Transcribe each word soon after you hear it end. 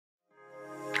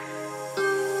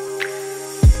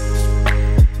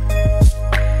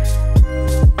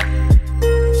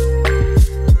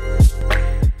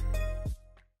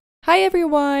Hi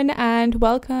everyone and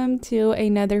welcome to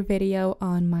another video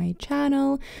on my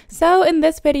channel. So in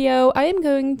this video, I am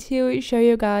going to show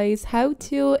you guys how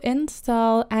to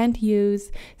install and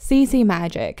use CC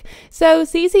Magic. So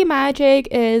CC Magic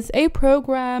is a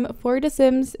program for The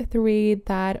Sims 3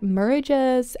 that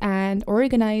merges and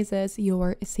organizes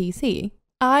your CC.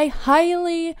 I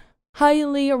highly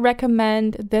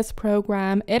recommend this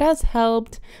program. It has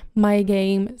helped my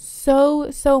game so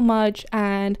much,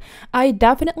 and I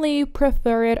definitely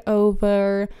prefer it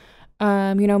over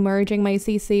merging my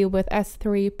CC with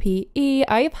S3PE.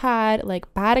 I've had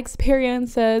like bad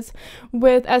experiences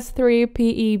with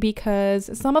S3PE because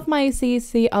some of my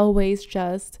CC always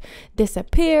just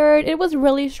disappeared. It was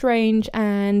really strange,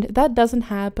 and that doesn't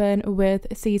happen with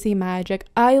CC Magic.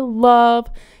 I love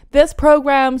this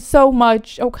program so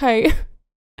much, okay?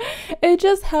 It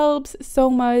just helps so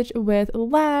much with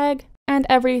lag and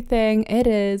everything. It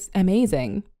is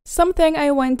amazing. Something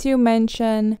I want to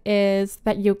mention is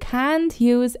that you can't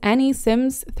use any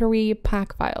Sims 3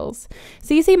 pack files.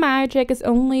 CC Magic is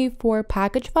only for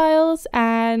package files,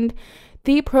 and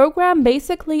the program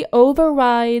basically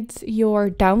overrides your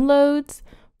downloads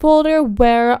folder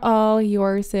where all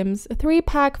your Sims 3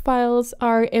 pack files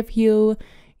are if you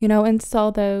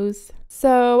install those.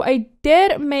 So I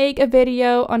did make a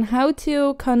video on how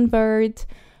to convert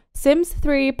Sims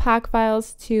 3 pack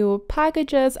files to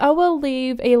packages. I will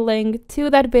leave a link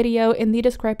to that video in the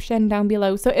description down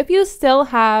below. So if you still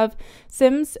have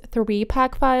Sims 3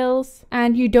 pack files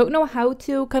and you don't know how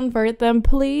to convert them,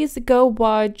 please go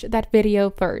watch that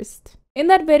video first. In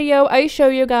that video, I show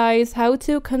you guys how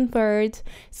to convert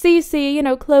CC,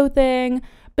 clothing,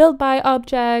 build by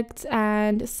objects,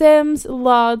 and Sims,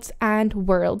 lots, and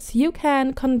worlds. You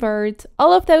can convert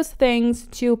all of those things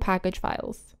to package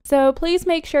files. So please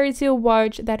make sure to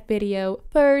watch that video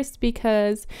first,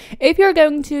 because if you're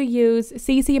going to use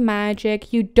CC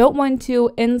Magic, you don't want to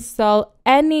install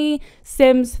any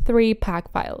Sims 3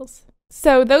 pack files.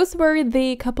 So those were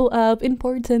the couple of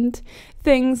important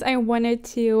things I wanted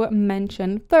to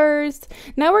mention first.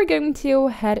 Now we're going to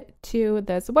head to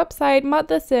this website, Mod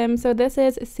the Sim. So this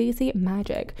is CC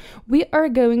Magic. We are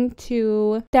going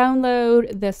to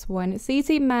download this one,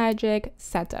 CC Magic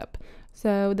Setup.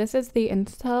 So this is the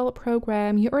install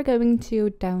program. You are going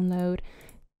to download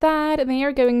that, and then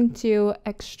you're going to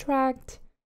extract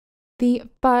the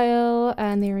file,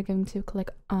 and then you're going to click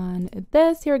on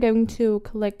this. You're going to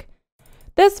click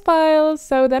this file,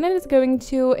 so then it is going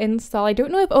to install. I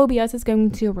don't know if OBS is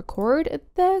going to record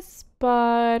this,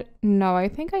 but no, I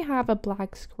think I have a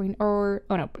black screen, or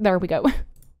oh no, there we go.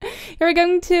 You're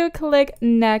going to click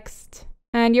next,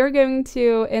 and you're going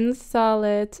to install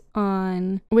it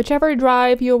on whichever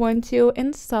drive you want to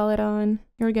install it on.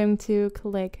 You're going to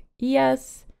click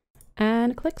yes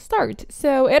and click start.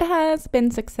 So it has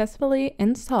been successfully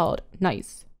installed.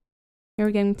 Nice.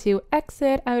 You're going to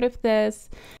exit out of this.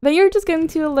 Then you're just going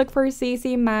to look for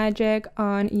CC Magic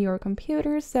on your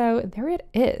computer. So there it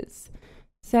is.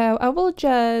 So I will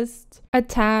just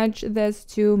attach this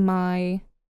to my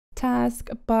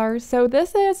taskbar. So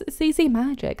this is CC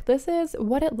Magic. This is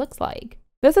what it looks like.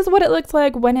 This is what it looks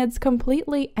like when it's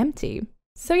completely empty.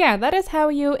 So yeah, that is how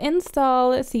you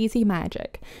install CC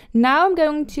Magic. Now I'm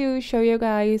going to show you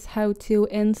guys how to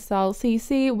install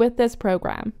CC with this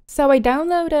program. So I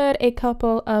downloaded a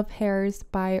couple of hairs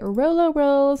by Rolo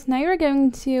Rolls. Now you're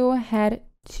going to head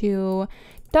to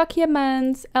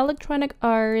Documents, Electronic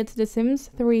Arts, The Sims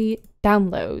 3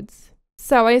 Downloads.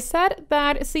 So I said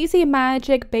that CC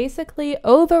Magic basically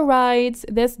overrides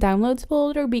this downloads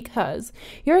folder because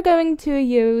you're going to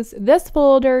use this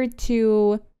folder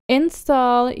to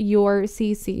install your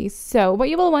CC. So what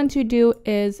you will want to do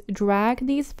is drag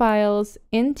these files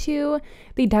into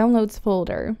the downloads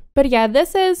folder. But yeah,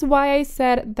 this is why I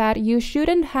said that you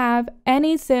shouldn't have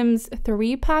any Sims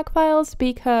 3 pack files,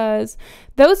 because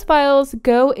those files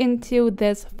go into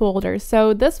this folder.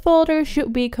 So this folder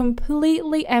should be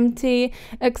completely empty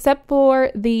except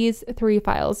for these 3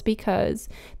 files, because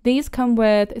these come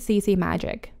with CC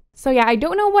Magic. So yeah, I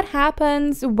don't know what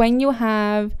happens when you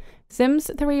have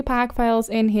Sims 3 pack files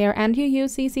in here and you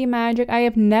use CC Magic. I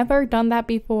have never done that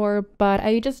before, but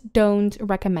I just don't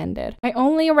recommend it. I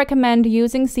only recommend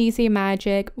using CC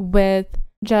Magic with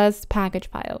just package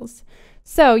files.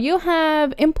 So you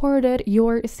have imported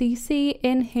your CC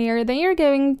in here, then you're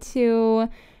going to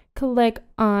click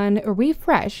on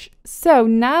refresh. So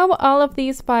now all of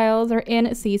these files are in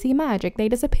CC Magic. They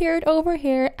disappeared over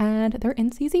here and they're in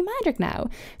CC Magic now.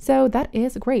 So that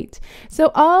is great. So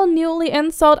all newly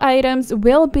installed items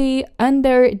will be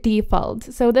under default.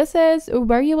 So this is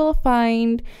where you will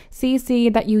find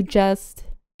CC that you just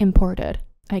imported,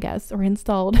 I guess, or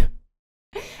installed.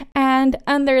 And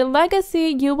under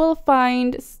legacy, you will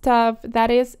find stuff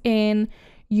that is in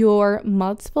your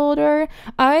mods folder.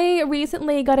 I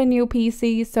recently got a new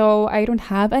PC, so I don't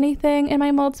have anything in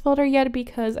my mods folder yet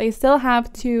because I still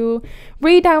have to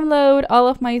re-download all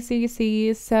of my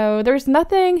CCs. So there's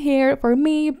nothing here for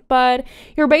me, but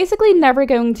you're basically never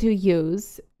going to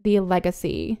use the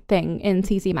legacy thing in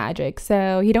CC Magic,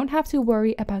 so you don't have to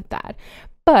worry about that.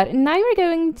 But now you're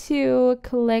going to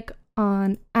click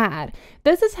on add.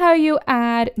 This is how you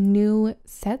add new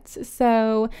sets.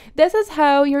 So this is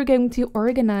how you're going to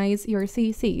organize your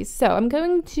CCs. So I'm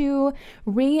going to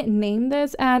rename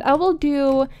this and I will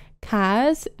do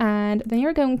CAS, and then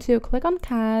you're going to click on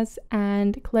CAS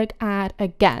and click add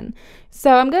again.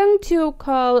 So I'm going to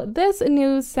call this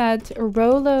new set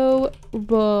Rolo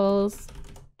Rules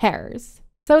Hairs.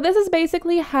 So this is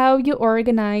basically how you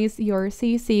organize your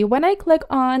CC. When I click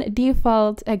on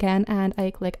default again and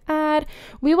I click add,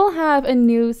 we will have a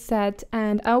new set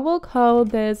and I will call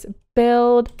this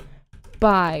build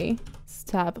by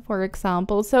stuff, for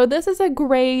example. So this is a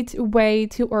great way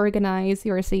to organize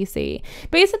your CC.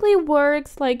 Basically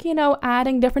works like, you know,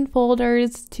 adding different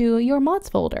folders to your mods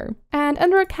folder. And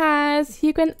under CAS,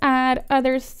 you can add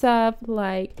other stuff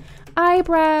like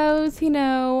eyebrows, you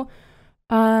know,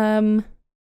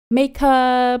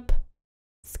 makeup,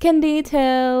 skin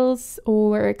details,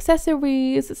 or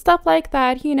accessories, stuff like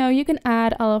that. You know, you can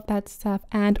add all of that stuff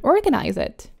and organize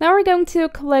it. Now we're going to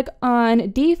click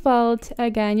on default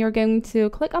again. You're going to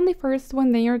click on the first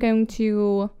one, then you're going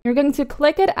to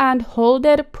click it and hold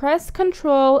it, press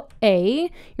Control A.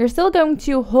 You're still going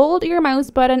to hold your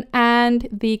mouse button and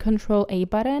the Control A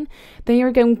button. Then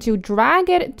you're going to drag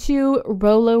it to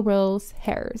Rolo Rules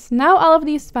Hairs. Now all of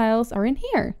these files are in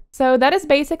here. So that is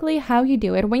basically how you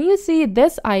do it. When you see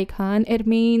this icon, it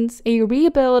means a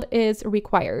rebuild is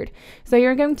required. So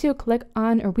you're going to click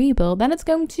on a rebuild, then it's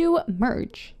going to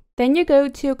merge. Then you go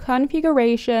to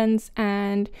configurations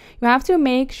and you have to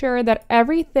make sure that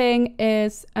everything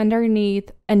is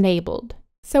underneath enabled.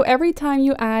 So every time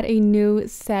you add a new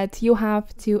set, you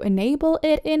have to enable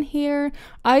it in here.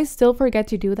 I still forget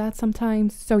to do that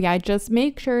sometimes. So yeah, just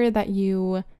make sure that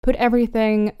you put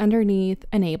everything underneath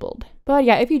enabled. But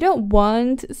yeah, if you don't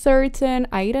want certain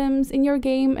items in your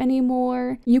game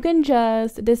anymore, you can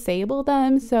just disable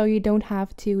them so you don't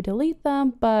have to delete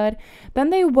them, but then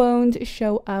they won't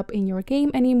show up in your game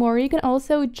anymore. You can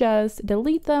also just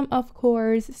delete them, of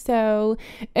course. So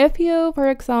if you, for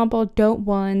example, don't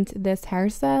want this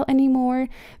hairstyle anymore,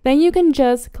 then you can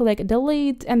just click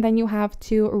delete and then you have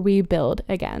to rebuild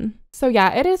again. So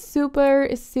yeah, it is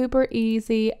super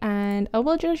easy, and I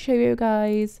will just show you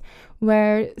guys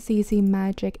where CC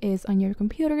Magic is on your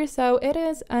computer. So it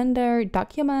is under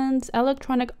Documents,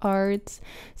 Electronic Arts.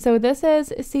 So this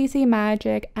is CC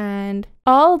Magic, and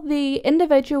all the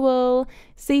individual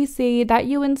CC that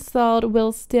you installed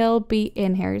will still be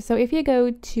in here. So if you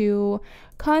go to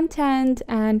Content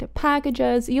and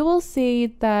Packages, you will see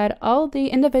that all the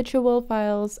individual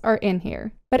files are in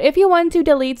here. But if you want to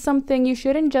delete something, you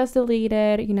shouldn't just delete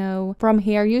it, you know, from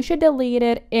here. You should delete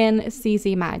it in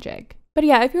CC Magic. But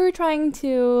yeah, if you're trying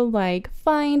to like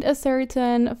find a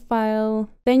certain file,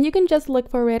 then you can just look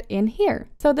for it in here.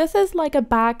 So this is like a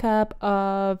backup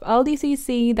of all the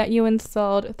CC that you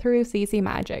installed through CC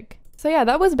Magic. So yeah,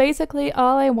 that was basically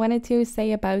all I wanted to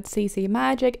say about CC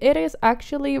Magic. It is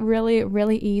actually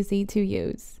really easy to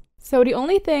use. So the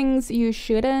only things you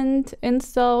shouldn't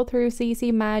install through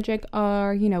CC Magic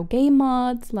are, you know, game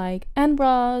mods like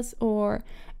NROS or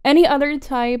any other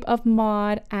type of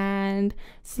mod and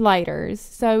sliders.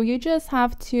 So you just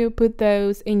have to put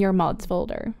those in your mods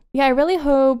folder. Yeah, I really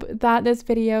hope that this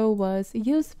video was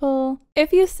useful.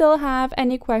 If you still have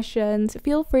any questions,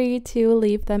 feel free to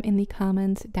leave them in the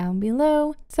comments down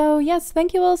below. So yes,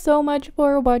 thank you all so much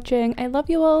for watching. I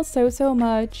love you all so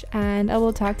much, and I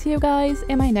will talk to you guys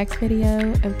in my next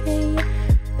video. Okay,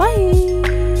 bye!